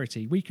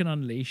 austerity, we can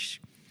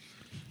unleash...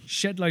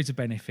 shed loads of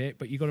benefit,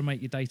 but you've got to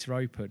make your data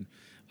open.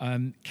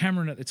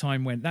 Cameron at the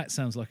time went, that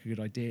sounds like a good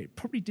idea.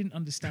 Probably didn't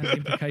understand the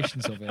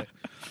implications of it.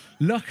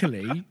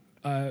 Luckily,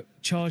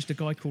 charged a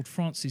guy called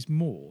Francis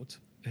Maud,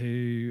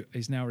 who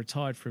is now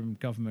retired from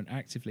government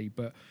actively,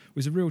 but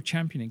was a real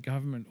champion in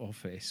government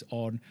office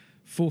on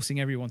forcing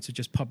everyone to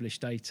just publish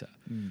data.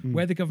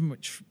 Where the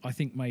government, I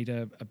think, made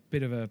a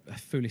bit of a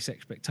foolish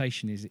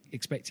expectation is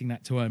expecting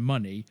that to earn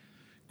money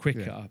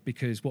quicker,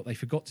 because what they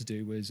forgot to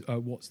do was,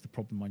 what's the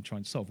problem I'm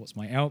trying to solve? What's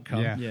my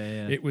outcome?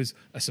 It was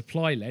a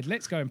supply led.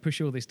 Let's go and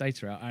push all this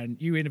data out,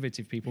 and you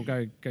innovative people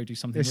go do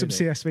something. There's some with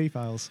it. CSV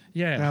files.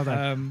 Yeah. Now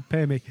then,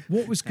 pay me.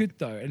 What was good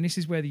though, and this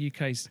is where the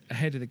UK's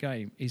ahead of the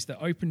game, is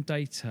that open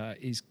data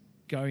is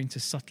going to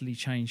subtly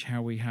change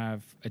how we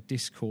have a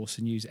discourse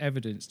and use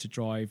evidence to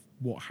drive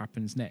what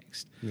happens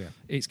next.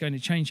 It's going to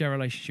change our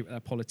relationship with our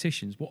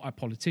politicians. What our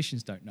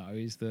politicians don't know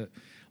is that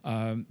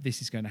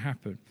this is going to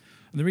happen.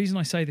 And the reason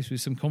I say this with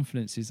some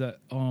confidence is that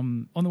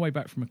on the way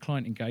back from a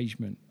client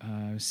engagement,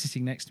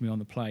 sitting next to me on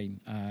the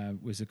plane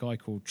was a guy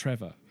called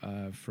Trevor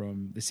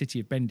from the city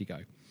of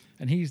Bendigo,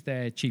 and he's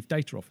their chief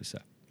data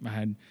officer.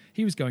 And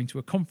he was going to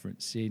a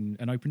conference,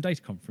 an open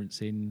data conference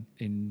in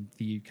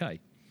the UK,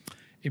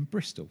 in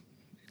Bristol.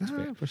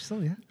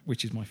 Bristol, yeah.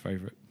 Which is one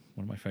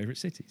of my favourite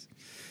cities.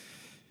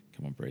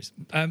 Come on, Briz.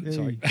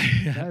 Sorry.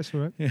 That's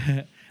all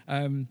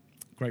right.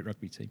 Great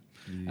rugby team.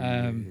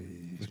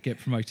 We'll get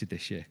promoted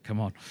this year. Come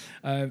on.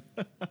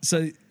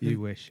 So you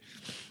wish.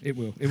 It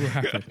will. It will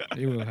happen.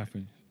 It will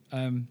happen.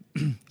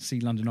 See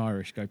London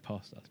Irish go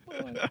past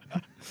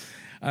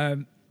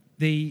us.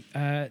 The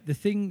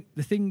thing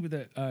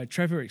that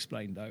Trevor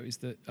explained though is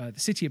that the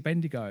city of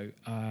Bendigo,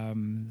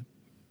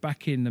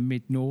 back in the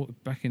mid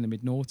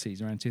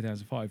noughties, around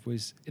 2005,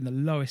 was in the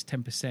lowest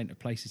 10% of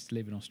places to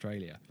live in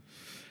Australia,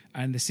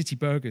 and the city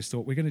burghers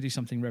thought we're going to do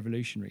something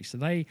revolutionary. So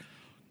they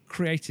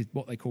created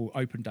what they call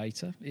open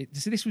data.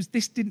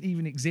 This didn't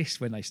even exist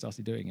when they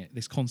started doing it.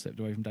 This concept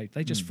of open data,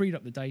 they just freed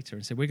up the data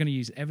and said we're going to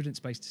use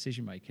evidence-based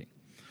decision making.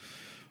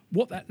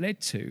 What that led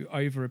to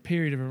over a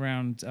period of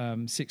around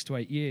 6 to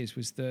 8 years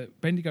was that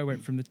Bendigo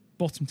went from the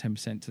bottom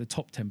 10% to the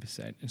top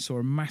 10% and saw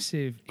a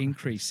massive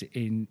increase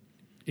in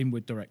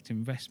inward direct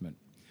investment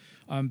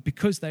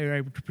because they were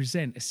able to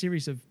present a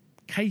series of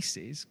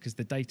cases, because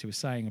the data was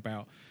saying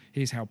about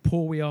here's how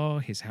poor we are,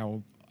 here's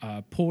how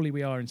poorly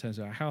we are in terms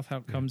of our health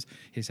outcomes,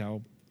 here's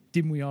how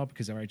dim we are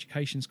because our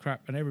education's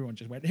crap, and everyone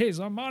just went, here's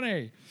our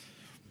money,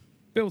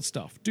 build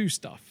stuff, do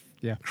stuff,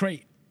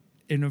 create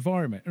an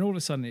environment, and all of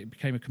a sudden it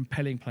became a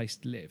compelling place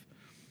to live.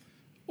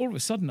 All of a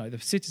sudden, though, the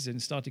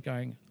citizens started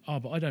going, "Oh,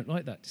 but I don't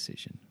like that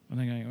decision," and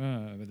they're going,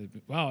 "Oh,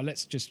 well,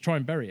 let's just try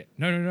and bury it."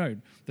 No,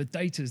 the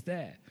data's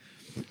there.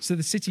 So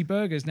the city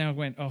burghers now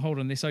went, "Oh, hold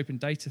on, this open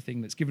data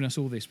thing that's given us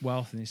all this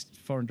wealth and this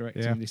foreign direct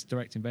this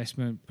direct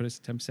investment, put us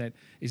at 10%,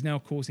 is now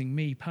causing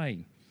me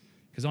pain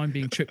because I'm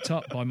being tripped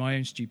up by my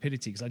own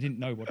stupidity because I didn't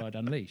know what I'd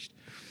unleashed."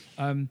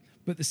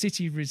 But the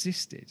city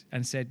resisted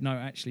and said, "No,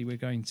 actually, we're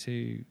going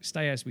to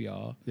stay as we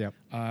are. Yep.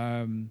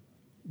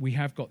 We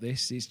have got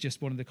this. It's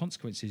just one of the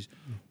consequences.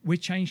 We're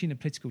changing the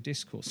political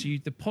discourse. So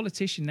the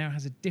politician now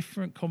has a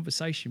different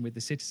conversation with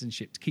the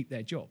citizenship to keep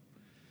their job,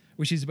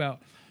 which is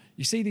about,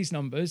 you see these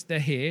numbers, they're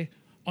here.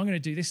 I'm going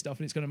to do this stuff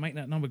and it's going to make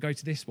that number go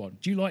to this one.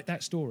 Do you like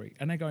that story?"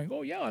 And they're going,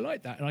 "Oh, yeah, I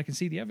like that. And I can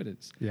see the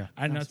evidence." Yeah.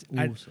 And That's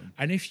awesome.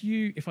 And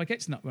if I get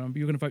to that number,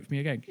 you're going to vote for me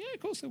again. Yeah, of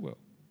course I will.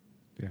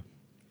 Yeah.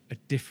 A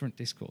different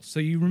discourse. So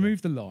you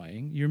remove the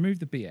lying, you remove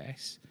the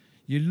BS,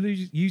 you're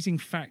using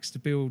facts to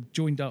build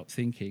joined up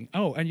thinking.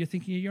 Oh, and you're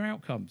thinking of your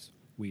outcomes.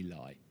 We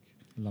like.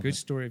 Love Good it.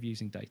 story of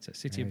using data.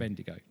 City of Hey.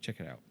 Bendigo. Check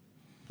it out.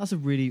 That's a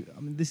really,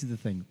 this is the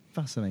thing,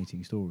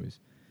 fascinating stories.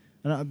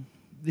 And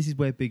this is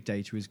where big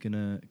data is going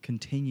to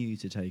continue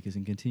to take us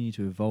and continue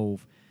to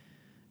evolve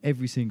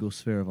every single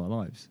sphere of our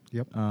lives.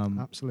 Yep. Um,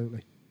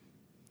 Absolutely.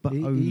 But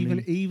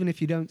Even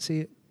if you don't see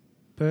it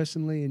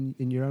personally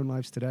in your own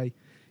lives today,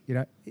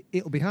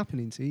 it'll be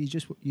happening to you.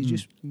 You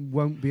just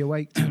won't be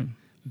awake to it.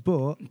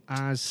 But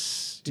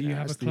as Do you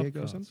have as a the year club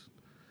goes card? on,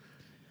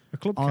 a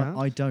club card?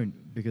 I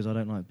don't, because I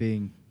don't like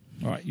being...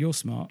 All right, you're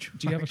smart.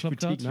 Do you have a club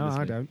card? No,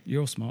 I don't.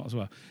 You're smart as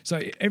well. So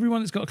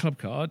everyone that's got a club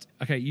card,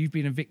 okay, you've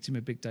been a victim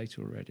of big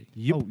data already.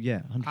 Oh,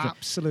 yeah, 100%.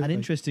 Absolutely. And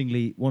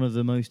interestingly, one of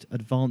the most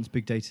advanced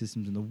big data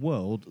systems in the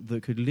world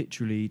that could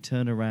literally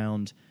turn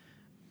around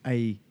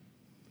an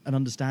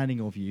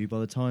understanding of you by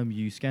the time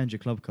you scanned your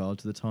club card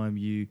to the time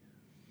you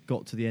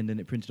got to the end and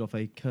it printed off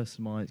a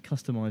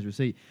customized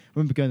receipt. I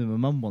remember going to my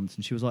mum once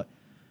and she was like,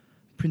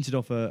 printed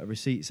off a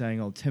receipt saying,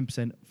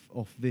 10%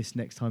 off this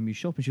next time you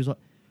shop. And she was like,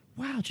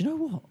 wow, do you know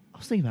what? I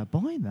was thinking about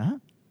buying that.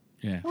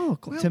 Yeah. Oh,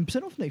 I've got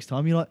 10% off next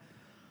time. You're like,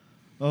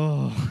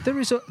 oh.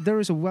 There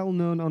is a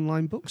well-known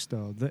online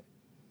bookstore that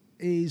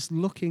is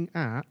looking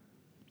at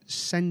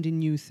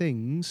sending you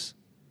things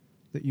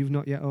that you've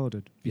not yet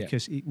ordered Yeah.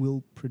 because it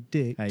will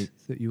predict Hey.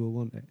 that you will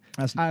want it.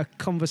 That's- A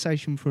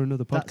conversation for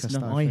another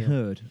podcast. I feel.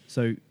 heard.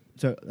 So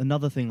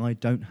another thing I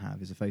don't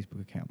have is a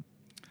Facebook account.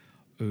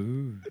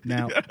 Ooh.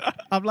 Now,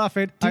 I'm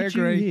laughing. did I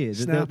agree. you hear that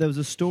Snap. there was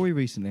a story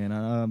recently, and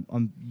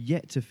I'm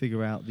yet to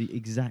figure out the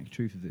exact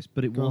truth of this,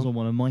 but it Go was on. on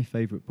one of my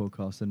favourite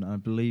podcasts, and I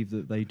believe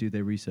that they do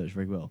their research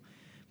very well.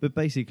 But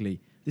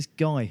basically, this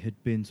guy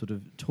had been sort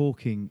of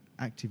talking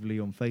actively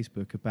on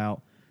Facebook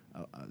about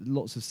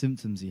lots of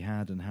symptoms he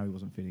had and how he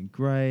wasn't feeling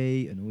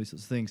great and all these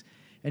sorts of things.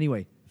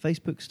 Anyway,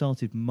 Facebook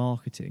started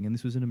marketing, and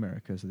this was in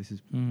America, so this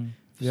is...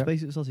 Yeah.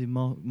 Facebook started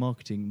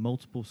marketing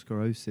multiple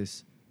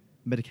sclerosis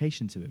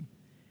medication to him.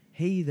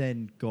 He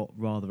then got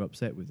rather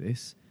upset with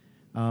this,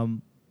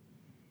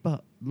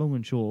 but long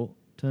and short,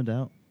 turned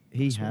out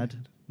he That's what had he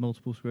had.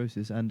 multiple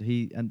sclerosis, and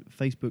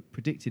Facebook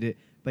predicted it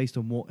based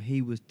on what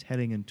he was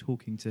telling and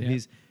talking to Yeah.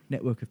 his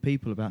network of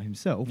people about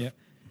himself. Yep.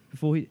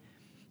 Before he,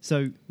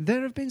 so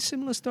There have been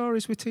similar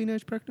stories with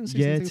teenage pregnancies.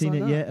 yeah, and things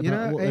like that.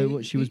 about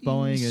what she was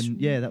buying, and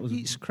that was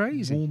it's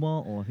crazy.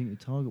 Walmart or I think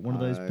Target, one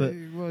of those. But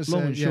It was,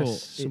 long and short,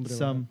 yes, somebody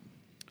it's like that.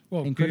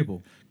 Well,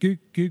 incredible.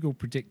 Google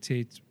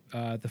predicted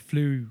the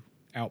flu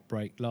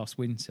outbreak last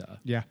winter,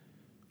 Yeah.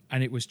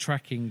 and it was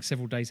tracking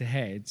several days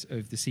ahead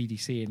of the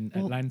CDC in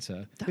Well,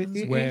 Atlanta.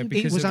 Where It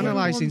because was of-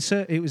 analysing.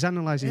 It was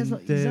analysing the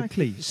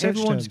exactly. search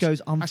Everyone just terms.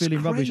 goes, "I'm That's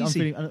feeling rubbish. I'm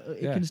crazy. feeling."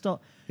 It Yeah. can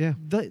start. Yeah.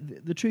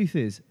 The truth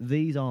is,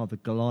 these are the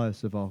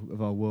Goliaths of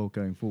our world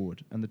going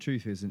forward. And the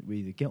truth is, that we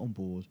either get on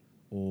board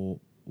or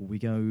we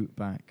go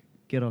back,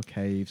 get our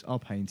caves, our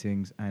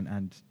paintings,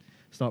 and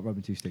start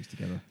rubbing two sticks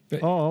together.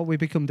 But, Or we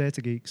become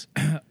data geeks.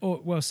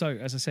 so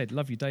as I said,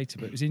 love your data,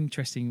 but it was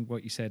interesting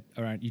what you said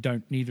around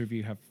neither of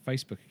you have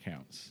Facebook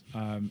accounts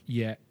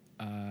yet.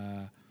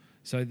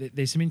 So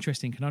there's some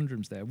interesting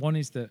conundrums there. One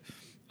is that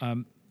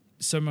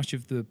so much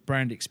of the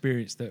brand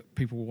experience that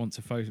people will want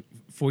to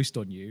foist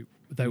on you,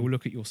 they will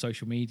look at your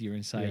social media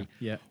and say,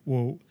 Yeah.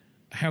 well,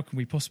 how can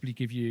we possibly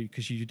give you,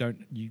 because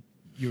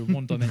you're a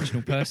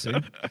one-dimensional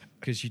person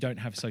because you don't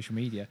have social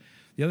media.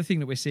 The other thing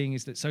that we're seeing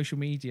is that social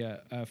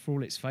media, for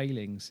all its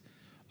failings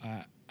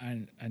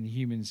and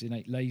humans'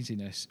 innate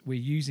laziness, we're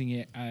using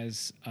it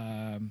as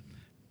our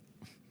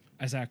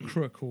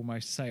crook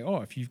almost to say,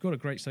 if you've got a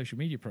great social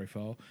media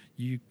profile,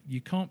 you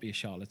can't be a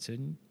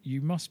charlatan,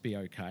 you must be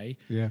okay.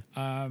 Yeah.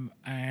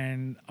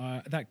 And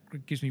that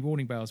gives me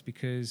warning bells,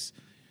 because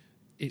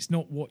it's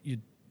not what you've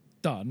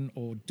done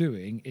or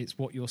doing, it's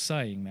what you're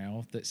saying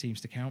now that seems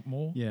to count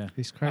more. Yeah.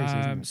 It's crazy,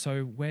 isn't it?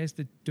 So where's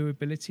the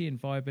doability and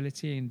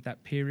viability in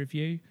that peer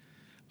review?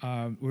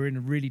 We're in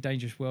a really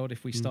dangerous world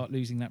if we start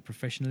losing that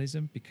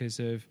professionalism because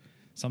of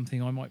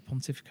something I might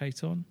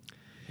pontificate on.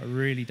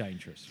 Really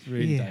dangerous.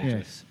 Really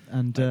dangerous.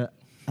 Yes.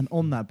 And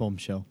on that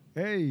bombshell,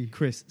 Hey.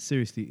 Chris,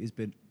 seriously, it's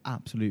been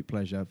absolute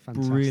pleasure.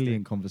 Fantastic.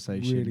 Brilliant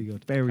conversation. Really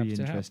good. Very Happy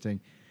to help. interesting.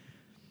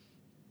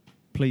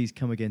 please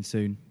come again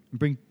soon. And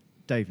bring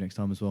Dave next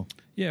time as well.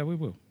 Yeah, we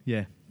will.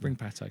 Yeah. Bring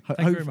Pato. Thank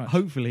you very much.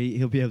 Hopefully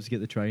he'll be able to get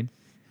the train.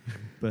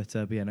 but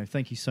yeah, no,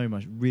 thank you so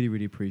much. Really,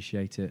 really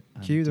appreciate it.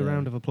 And, Cue the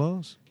round of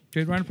applause.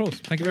 Good round of applause.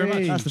 Thank you very much.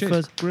 Hey. That's the Cheers.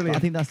 first. Brilliant. I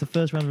think that's the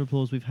first round of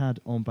applause we've had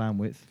on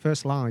Bandwidth.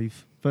 First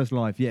live. First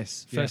live,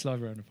 yes. First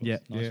live round of applause. Yeah.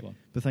 Nice Yeah. one.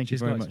 But thank you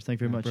Cheers, very guys. much.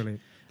 Thank you very much.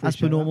 Brilliant. As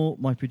per Appreciate normal,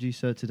 my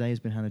producer today has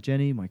been Hannah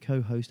Jenny. My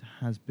co-host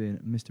has been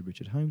Mr.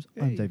 Richard Holmes.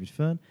 I'm Hey. David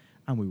Fern,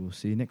 and we will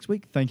see you next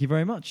week. Thank you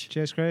very much.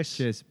 Cheers, Chris.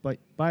 Cheers. Bye.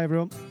 Bye,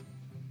 everyone.